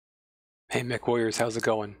Hey Mech Warriors, how's it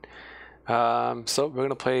going? So we're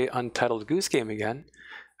gonna play Untitled Goose game again.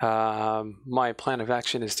 My plan of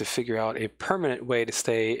action is to figure out a permanent way to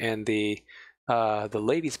stay in the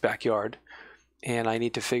ladies' backyard, and I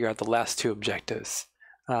need to figure out the last two objectives.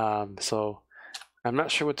 So I'm not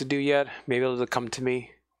sure what to do yet. Maybe it'll come to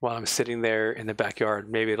me while I'm sitting there in the backyard.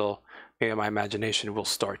 Maybe my imagination will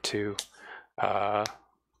uh,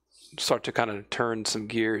 start to kind of turn some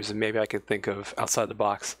gears, and maybe I can think of outside the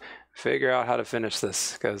box, figure out how to finish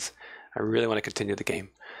this because I really want to continue the game.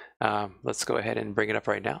 Let's go ahead and bring it up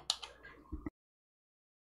right now.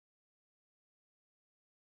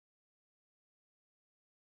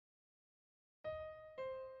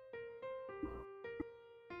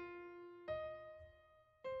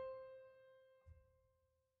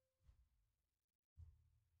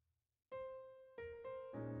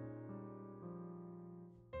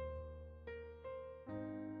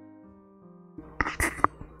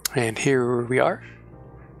 And here we are.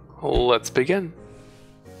 Let's begin.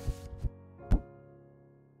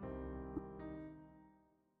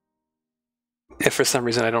 If for some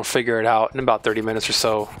reason I don't figure it out in about 30 minutes or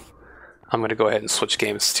so, I'm going to go ahead and switch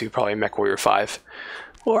games to probably Mech Warrior 5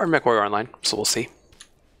 or Mech Warrior Online, so we'll see.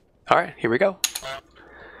 Alright, here we go.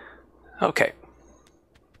 Okay.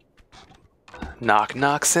 Knock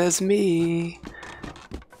knock says me.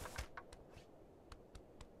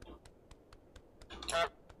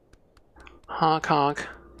 Honk honk.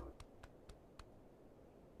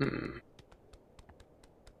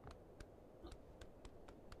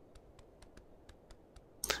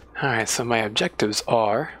 Alright, so my objectives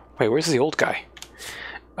are... Wait, where's the old guy?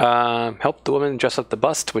 Help the woman dress up the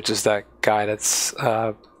bust, which is that guy that's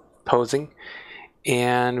posing.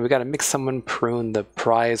 And we gotta make someone prune the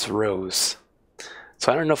prize rose.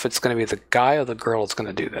 So I don't know if it's gonna be the guy or the girl that's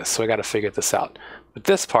gonna do this, so I gotta figure this out. But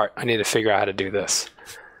this part, I need to figure out how to do this.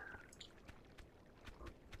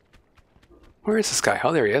 Where is this guy?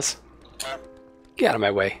 Oh, there he is. Get out of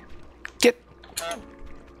my way. Get!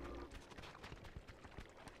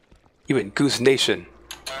 You in Goose Nation,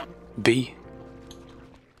 B.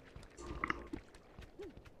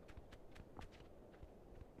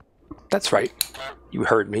 That's right. You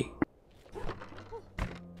heard me.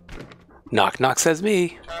 Knock knock says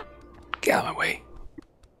me. Get out of my way.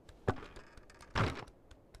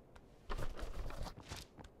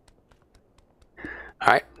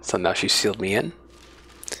 Alright, so now she sealed me in.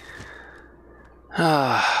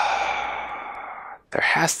 There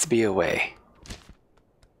has to be a way.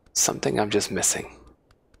 Something I'm just missing.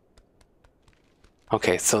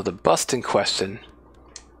 Okay, so the bust in question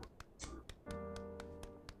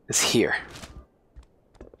is here.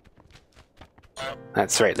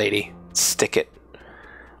 That's right, lady. Stick it.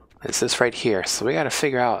 It's this right here, so we gotta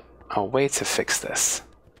figure out a way to fix this.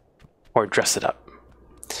 Or dress it up.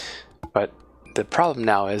 But the problem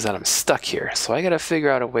now is that I'm stuck here, so I gotta figure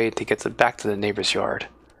out a way to get back to the neighbor's yard.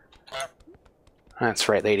 That's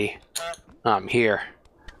right, lady. I'm here.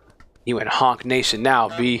 You in Honk Nation now,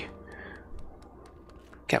 B.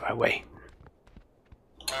 Get my way.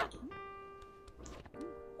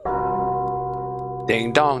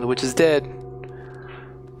 Ding dong, the witch is dead.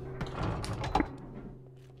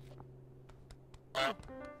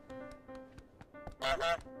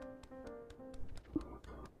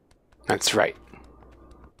 That's right.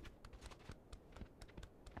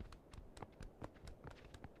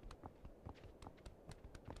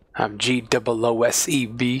 I'm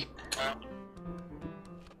GOOSEB.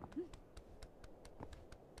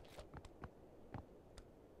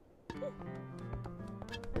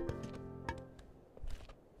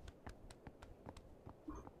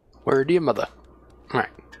 Where do you mother? Alright.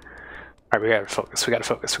 Alright, we gotta focus. We gotta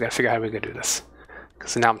focus. We gotta figure out how we're gonna do this.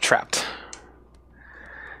 Because now I'm trapped.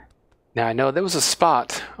 Now I know there was a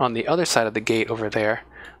spot on the other side of the gate over there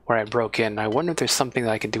where I broke in. I wonder if there's something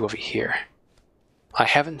that I can do over here. I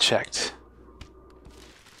haven't checked.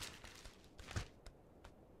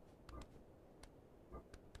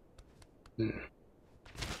 I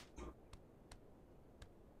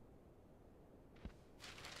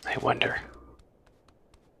wonder.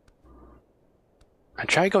 I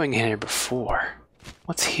tried going in here before.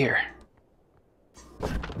 What's here?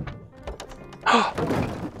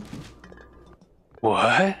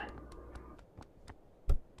 What?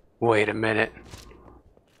 Wait a minute.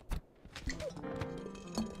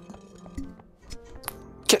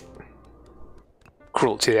 Get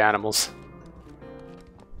cruelty to animals.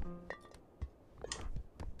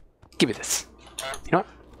 Give me this. You know what?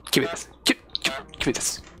 Give me this. Give me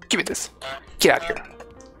this. Give me this. Get out of here.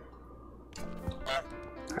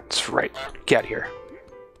 That's right. Get out of here.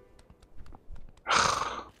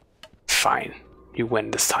 Fine. You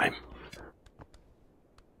win this time.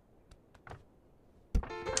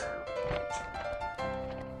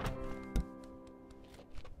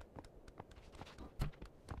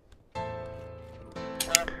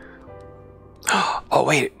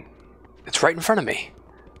 wait. It's right in front of me.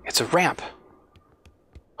 It's a ramp.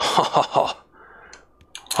 Oh,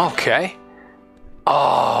 okay.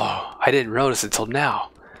 Oh, I didn't notice it till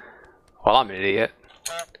now. Well, I'm an idiot.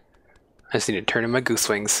 I just need to turn in my goose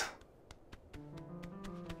wings.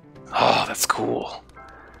 Oh, that's cool.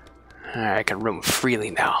 Alright, I can roam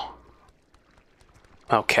freely now.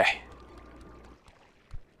 Okay.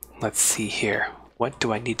 Let's see here. What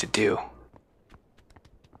do I need to do?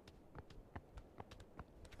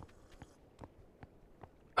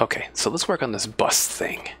 Okay, so let's work on this bus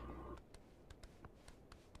thing.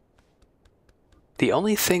 The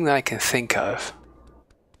only thing that I can think of...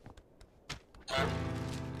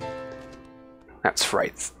 That's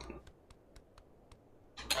right.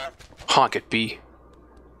 Honk it, B.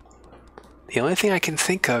 The only thing I can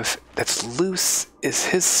think of that's loose is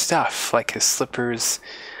his stuff, like his slippers,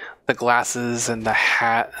 the glasses, and the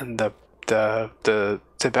hat, and the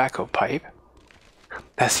tobacco pipe.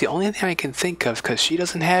 That's the only thing I can think of, because she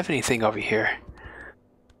doesn't have anything over here.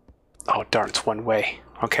 Oh darn, it's one way.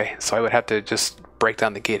 Okay, so I would have to just break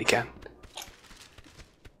down the gate again.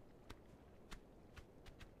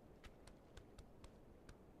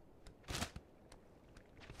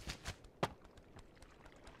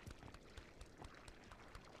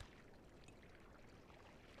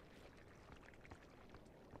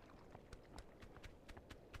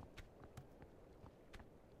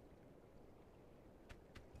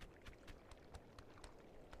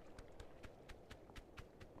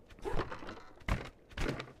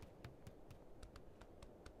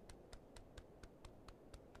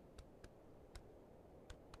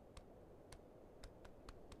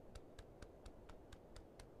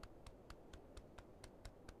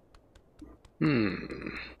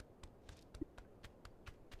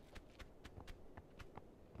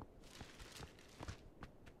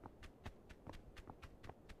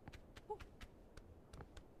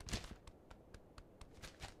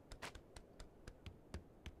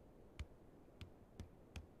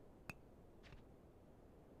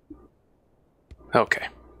 Okay.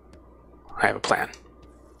 I have a plan.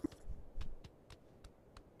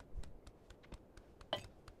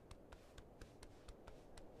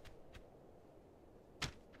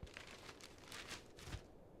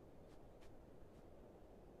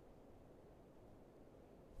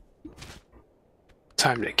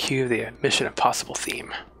 Time to cue the Mission Impossible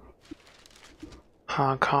theme.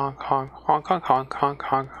 Honk, honk, honk, honk, honk, honk, honk,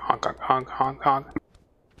 honk, honk, honk, honk, honk, honk.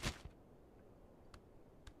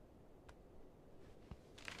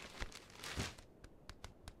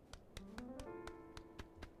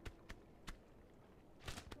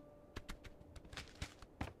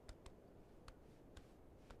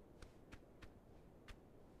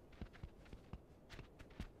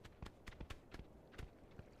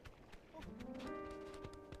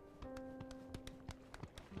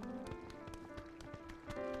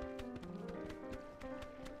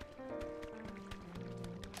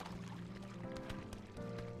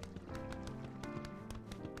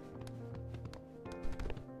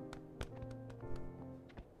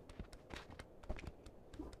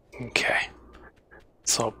 Okay,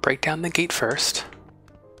 so I'll break down the gate first.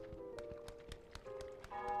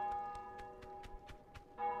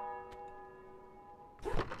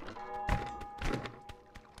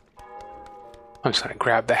 I'm just gonna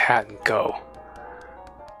grab the hat and go.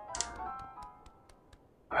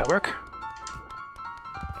 Will that work?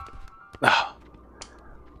 Ah.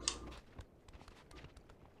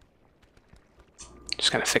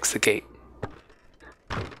 Just gonna fix the gate.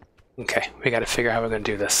 Okay, we gotta figure out how we're gonna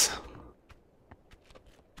do this.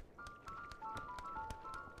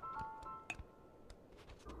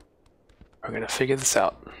 We're gonna figure this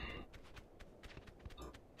out.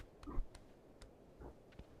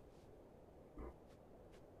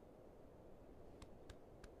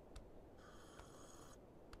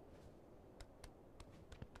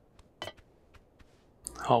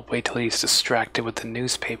 I'll wait till he's distracted with the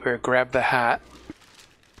newspaper, grab the hat.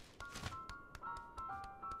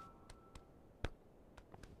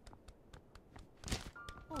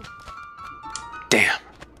 Damn.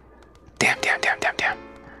 Damn, damn, damn, damn, damn.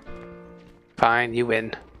 Fine, you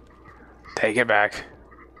win. Take it back.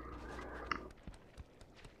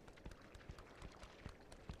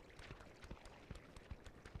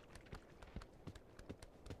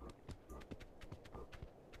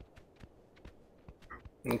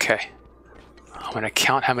 Okay. I'm gonna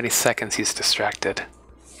count how many seconds he's distracted.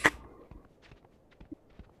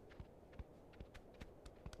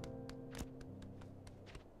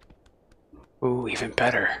 Ooh, even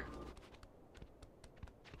better.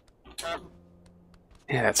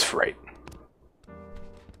 Yeah, that's right.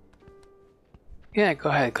 Yeah, go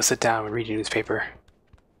ahead, go sit down and read your newspaper.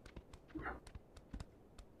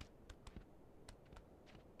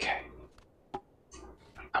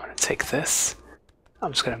 take this.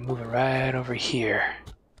 I'm just gonna move it right over here.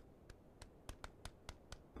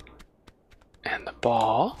 And the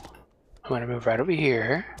ball, I'm gonna move right over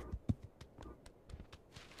here.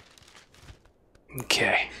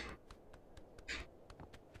 Okay.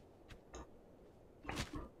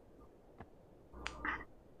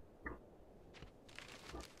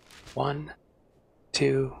 One,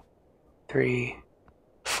 2, 3,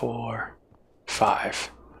 4,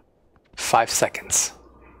 5. 5 seconds.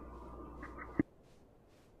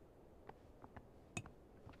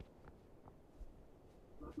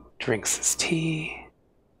 Drinks his tea.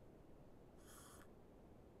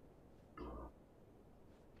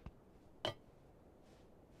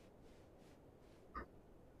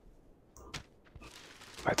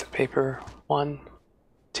 Bites of paper. 1,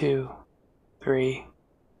 2, 3,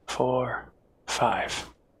 4, 5.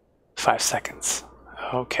 5 seconds.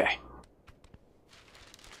 Okay.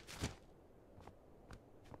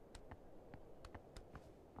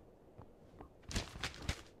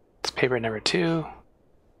 It's paper number 2.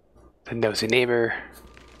 The nosy neighbor.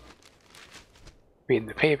 Reading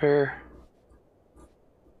the paper.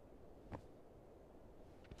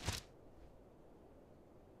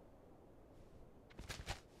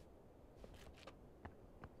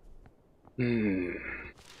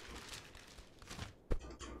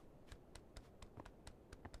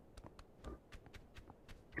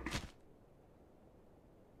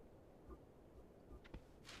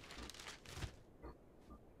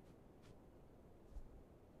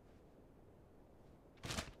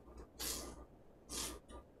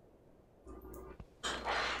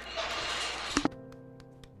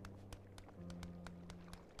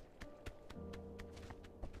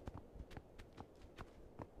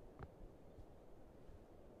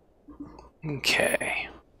 Okay.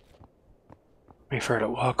 Wait for her to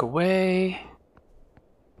walk away.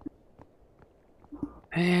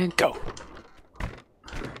 And go.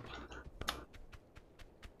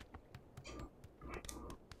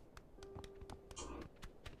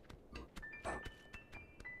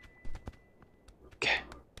 Okay.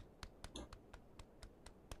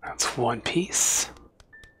 That's one piece.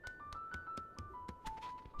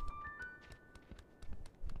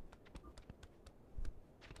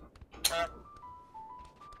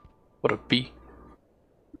 What a bee.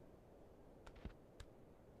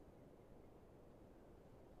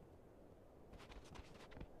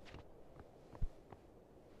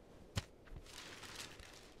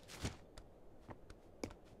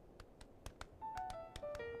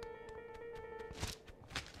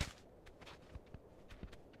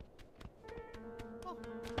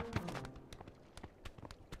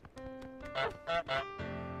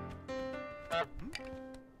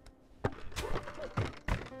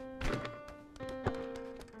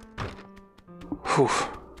 Whew.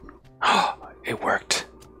 It worked.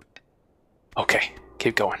 Okay,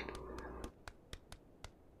 keep going.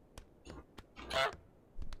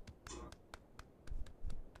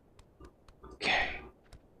 Okay.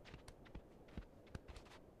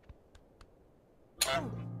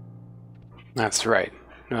 That's right.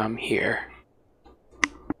 I'm here.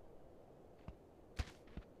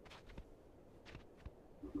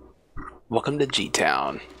 Welcome to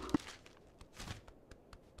G-Town.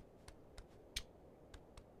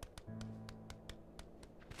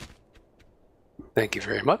 Thank you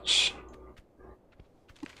very much.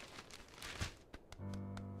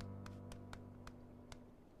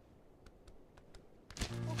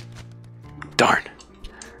 Darn.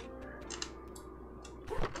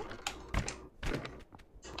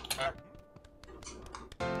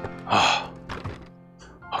 Oh.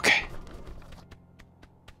 Okay.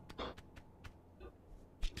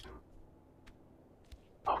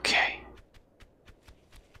 Okay.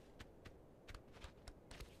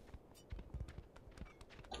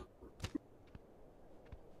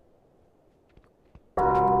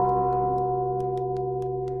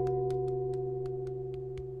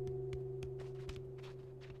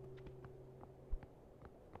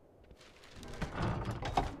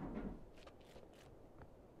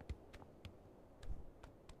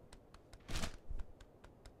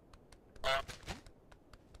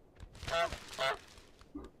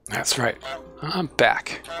 That's right. I'm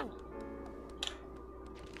back.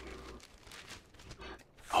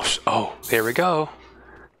 Oh, there we go.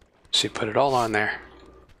 She put it all on there.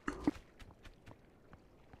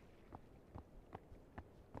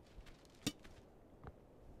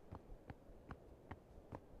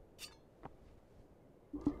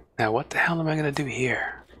 Now, what the hell am I going to do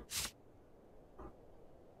here?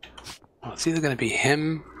 Well, it's either going to be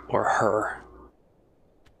him or her.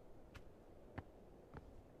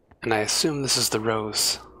 And I assume this is the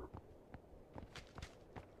rose.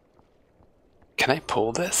 Can I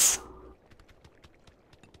pull this?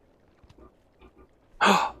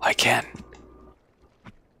 Oh, I can.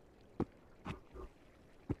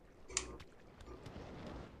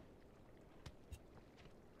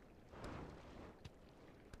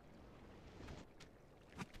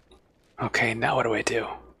 Okay, now what do I do?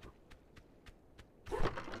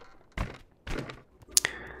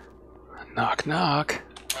 Knock, knock.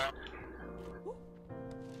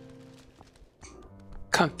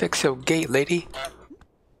 Come fix your gate, lady.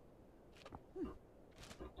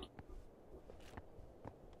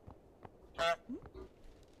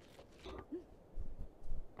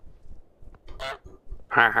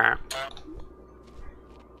 Haha.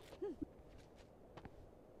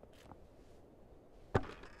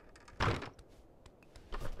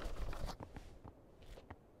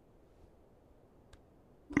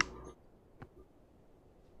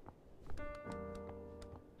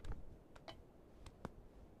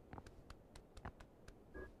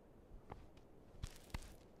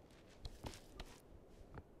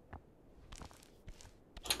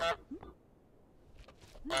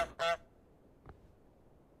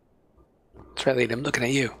 That's right, lady. I'm looking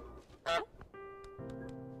at you.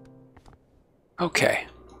 Okay.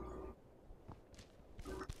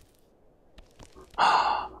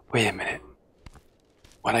 Wait a minute.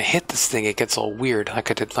 When I hit this thing, it gets all weird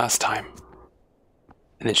like I did last time.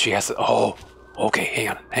 And then she has to... Oh, okay, hang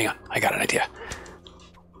on, hang on. I got an idea.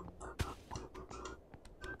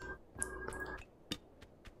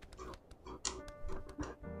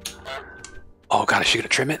 Oh god, is she gonna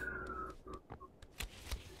trim it?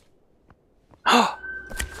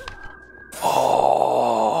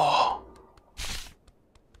 Oh!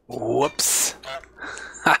 Whoops!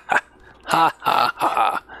 Ha ha ha ha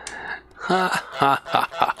ha! Ha ha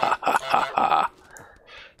ha ha ha ha!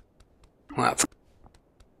 That's...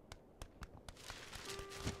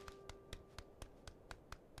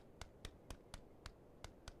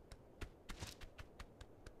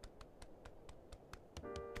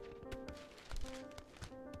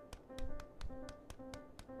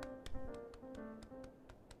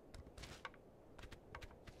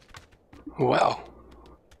 Well,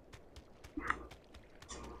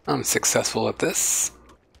 I'm successful at this,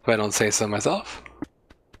 if I don't say so myself.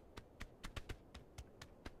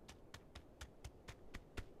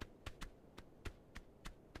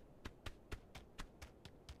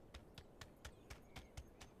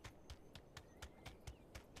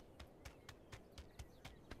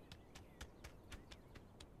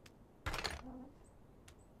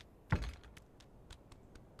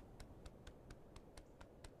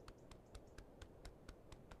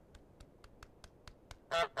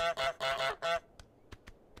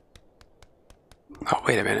 Oh,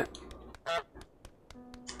 wait a minute.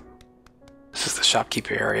 This is the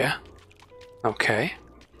shopkeeper area. Okay.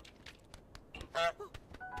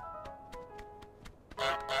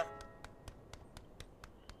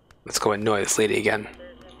 Let's go annoy this lady again.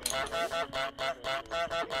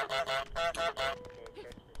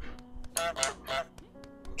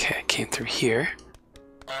 Okay, I came through here.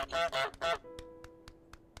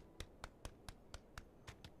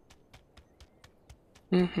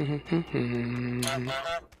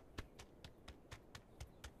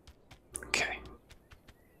 Okay.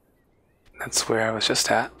 That's where I was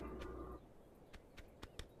just at.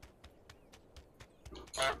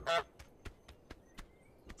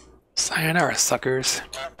 Sayonara, suckers.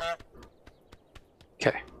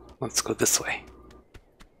 Okay, let's go this way.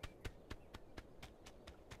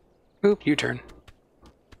 Oop, U-turn.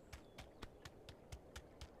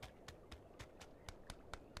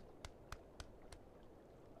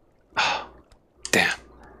 Oh, damn.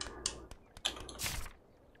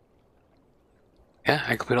 Yeah,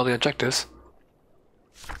 I completed all the objectives.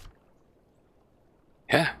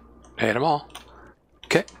 Yeah, I hit them all.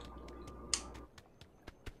 Okay.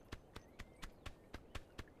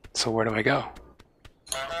 So where do I go?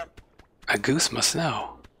 A goose must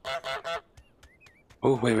know.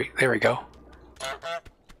 Oh, wait, there we go.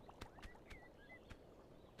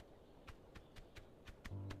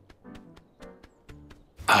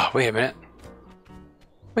 Oh, wait a minute.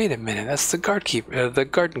 Wait a minute, that's the the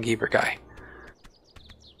garden keeper guy.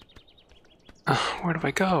 Where do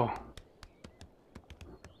I go?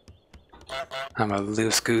 I'm a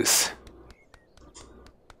loose goose.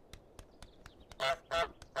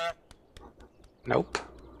 Nope.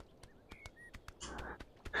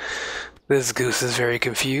 This goose is very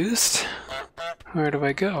confused. Where do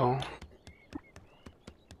I go?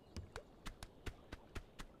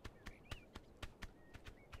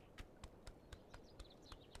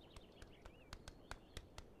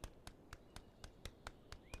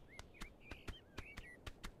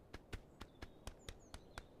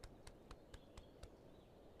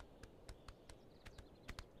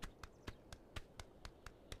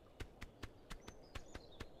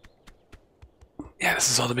 Yeah,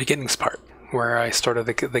 this is all the beginnings part, where I started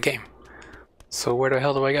the game. So where the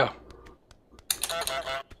hell do I go?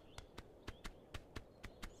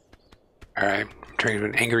 Alright, I'm turning into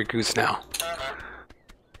an angry goose now.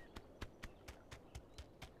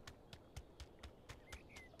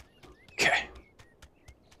 Okay.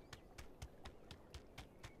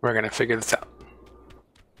 We're gonna figure this out.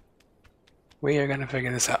 We are gonna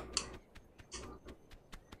figure this out.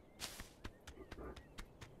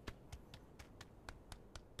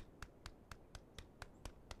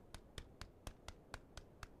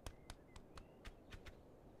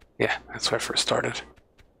 Yeah, that's where I first started.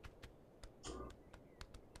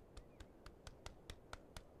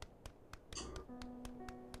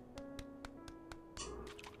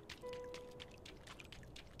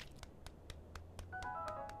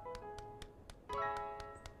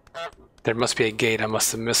 There must be a gate I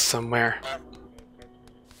must have missed somewhere.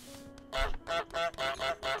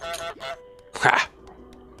 Ha!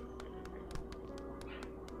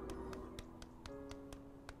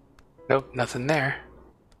 Nope, nothing there.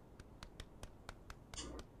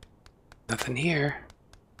 Nothing here.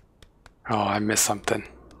 Oh, I missed something.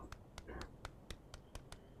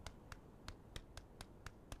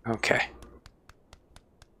 Okay.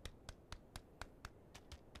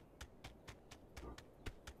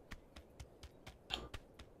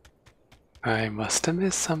 I must have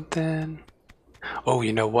missed something. Oh,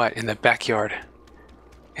 you know what? In the backyard.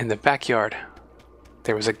 In the backyard,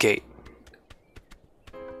 there was a gate.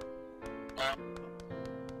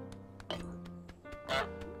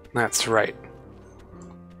 That's right.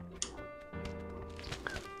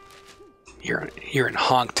 You're in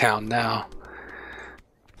Honk Town now.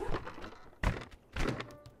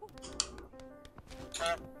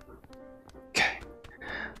 Okay.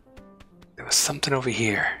 There was something over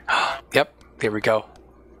here. Yep, there we go.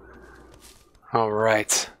 All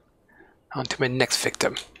right. On to my next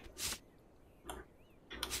victim.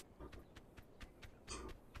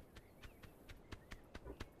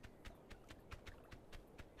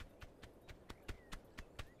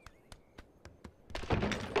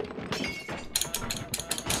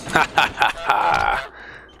 Ha ha ha ha!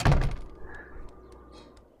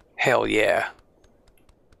 Hell yeah.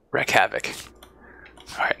 Wreak havoc.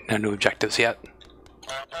 Alright, no new objectives yet.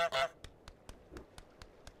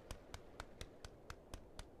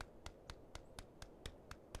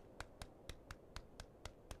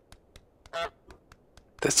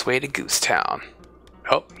 This way to Goose Town.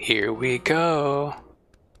 Oh, here we go.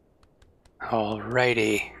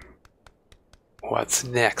 Alrighty. What's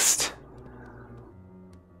next?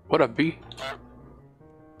 What up, B?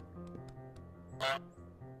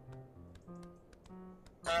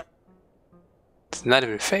 It's not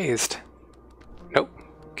even phased. Nope.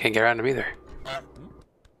 Can't get around him either.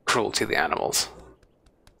 Cruel to the animals.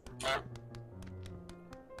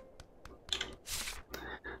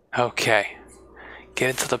 Okay. Get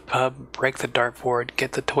into the pub, break the dartboard,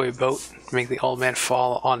 get the toy boat, make the old man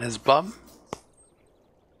fall on his bum.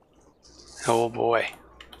 Oh boy.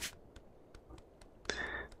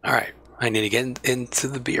 Alright, I need to get into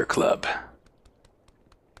the beer club.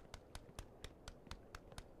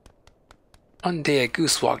 One day a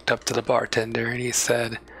goose walked up to the bartender and he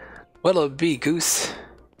said, "What'll it be, Goose?"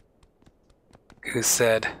 Goose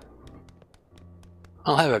said,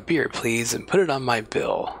 "I'll have a beer, please, and put it on my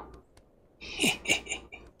bill."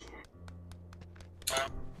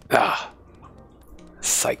 Ah,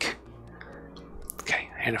 psych. Okay,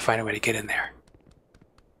 I had to find a way to get in there.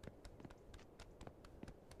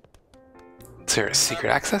 Is there a secret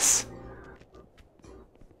access?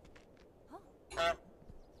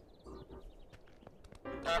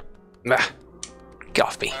 Nah, get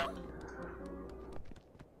off me.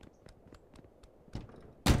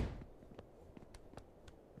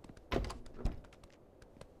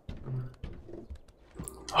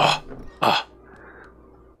 Oh, oh. I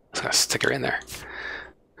was gonna stick her in there.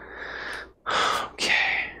 Okay.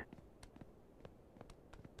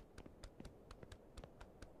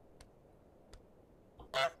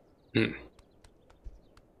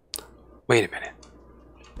 Wait a minute.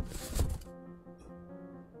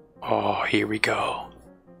 Oh, here we go.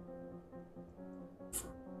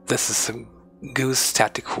 This is some Goose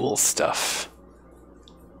tactical stuff.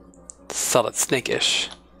 Solid snake-ish.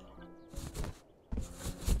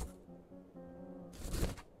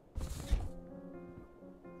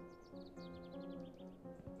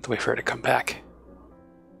 Wait for her to come back.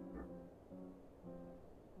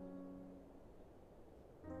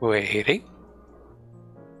 Waiting.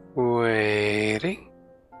 Waiting.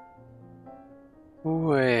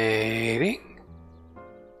 Waiting.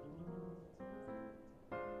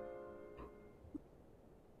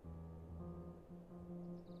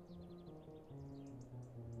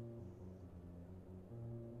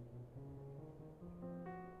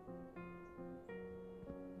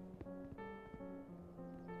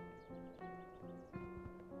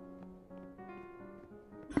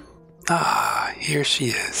 Ah, here she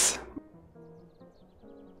is.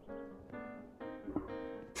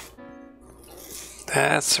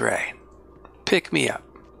 That's right. Pick me up.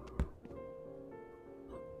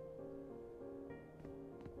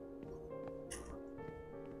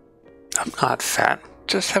 I'm not fat,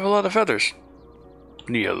 just have a lot of feathers. Leave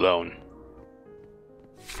me alone.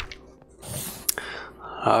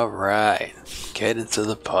 Alright, get into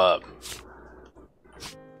the pub.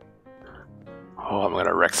 Oh, I'm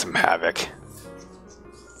gonna wreak some havoc.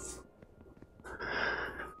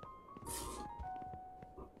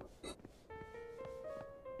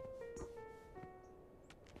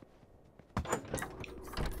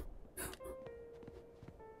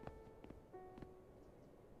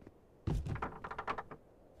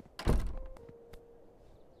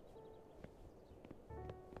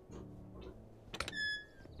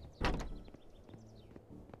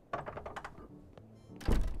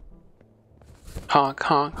 Honk,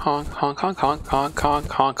 honk, honk, honk, honk, honk, honk,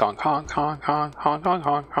 honk, honk, honk, honk, honk, honk, honk, honk,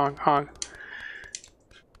 honk, honk, honk.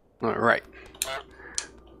 All right.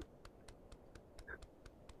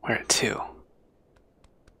 Where to?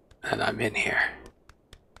 And I'm in here.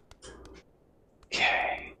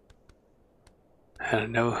 Okay. I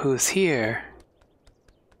don't know who's here.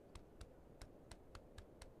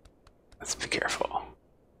 Let's be careful.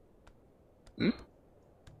 Hmm?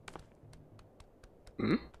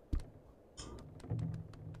 Hmm?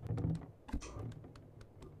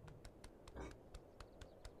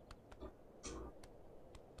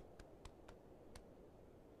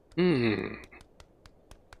 Hmm.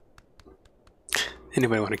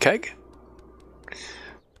 Anybody want a keg?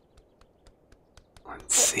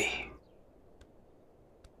 Let's see.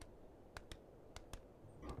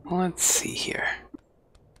 Let's see here.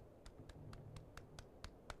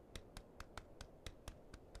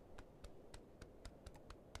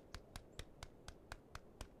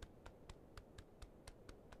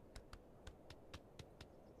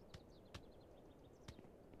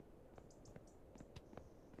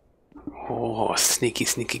 Oh, sneaky,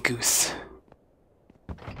 sneaky goose.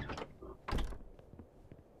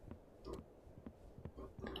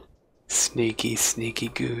 Sneaky, sneaky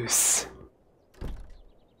goose.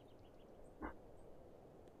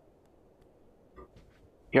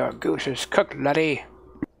 Your goose is cooked, laddie.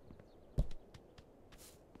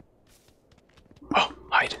 Oh,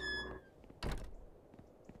 hide.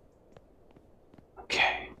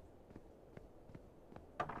 Okay.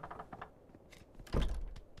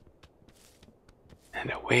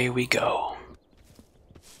 And away we go.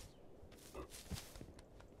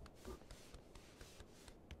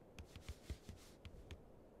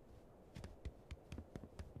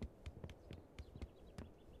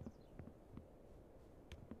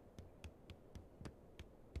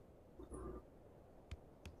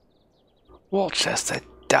 Watch as the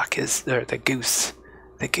duck is, or the goose.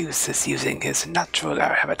 The goose is using his natural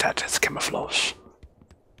habitat as camouflage.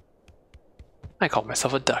 I called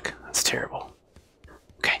myself a duck. That's terrible.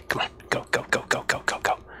 Okay, come on. Go, go, go, go, go, go,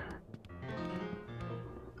 go.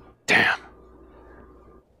 Damn.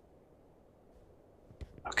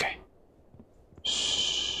 Okay.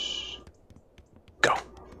 Shh. Go.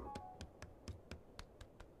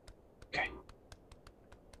 Okay.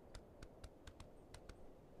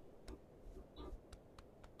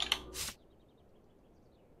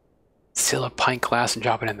 Seal a pint glass and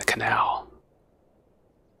drop it in the canal.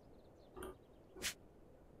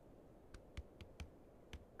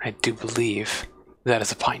 I do believe that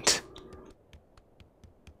is a pint.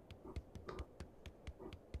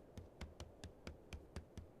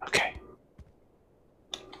 Okay.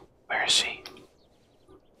 Where is she?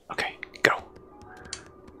 Okay, go.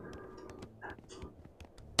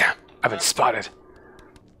 Damn, I've been spotted.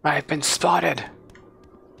 I've been spotted.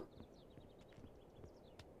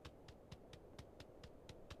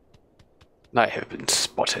 I have been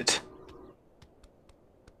spotted.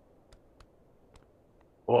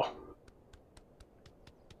 Whoa.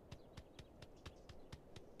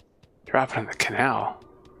 Drop it in the canal.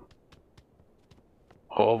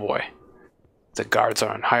 Oh boy. The guards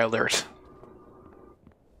are on high alert.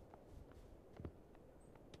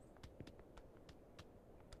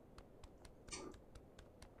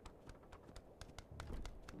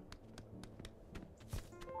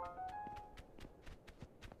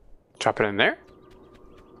 Drop it in there?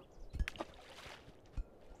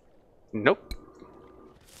 Nope.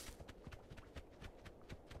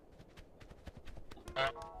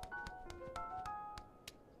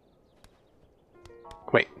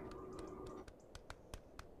 Wait.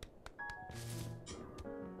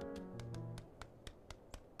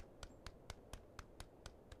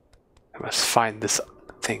 I must find this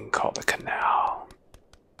thing called a canal.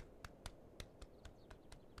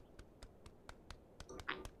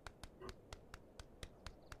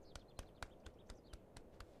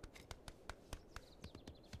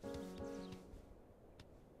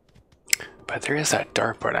 But there is that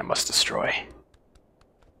dartboard I must destroy.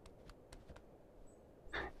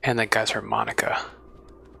 And that guy's harmonica.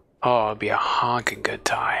 Oh, it'll be a honking good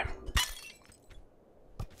time.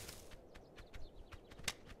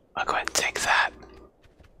 I'll go ahead and take that.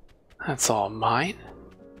 That's all mine.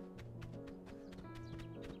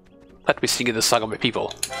 Let me sing the song of my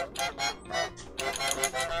people.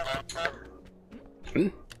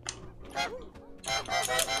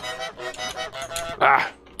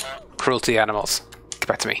 Ah! Cruelty animals. Get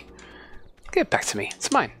back to me. Get back to me.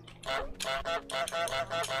 It's mine.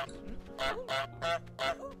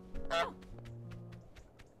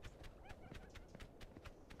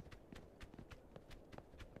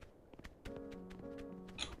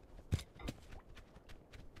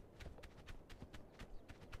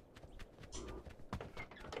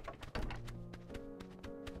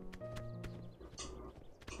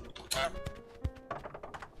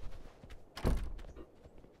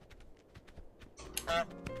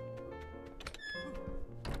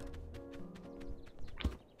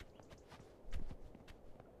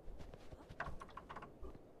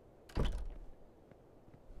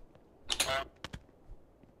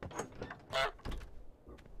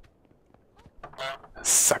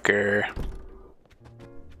 Sucker.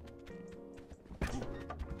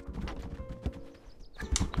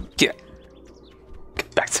 Get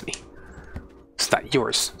back to me. It's not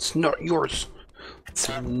yours. It's not yours. It's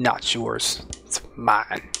not yours. It's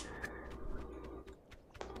mine.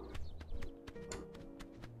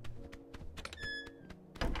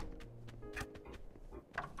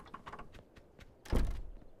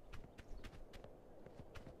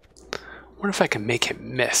 What if I can make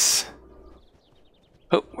him miss?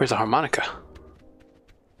 Oh, where's the harmonica?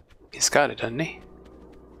 He's got it, doesn't he?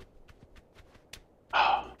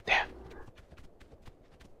 Oh, damn.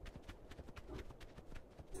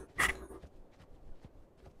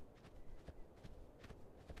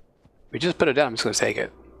 We just put it down, I'm just gonna take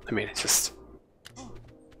it. I mean, it's just...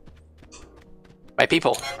 my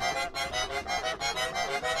people!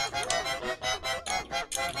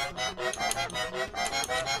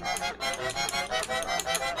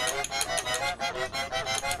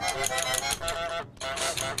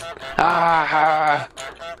 Ah!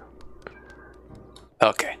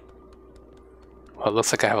 Okay. Well, it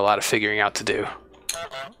looks like I have a lot of figuring out to do.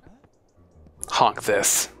 Honk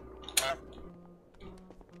this.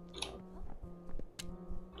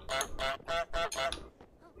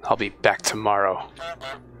 I'll be back tomorrow.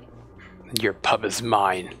 Your pub is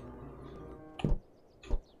mine.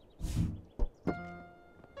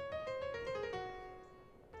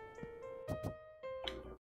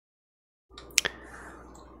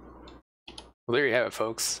 Well, there you have it,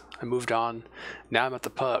 folks. I moved on. Now I'm at the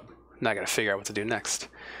pub. Now I gotta figure out what to do next.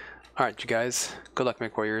 Alright, you guys. Good luck,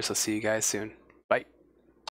 MechWarriors. I'll see you guys soon.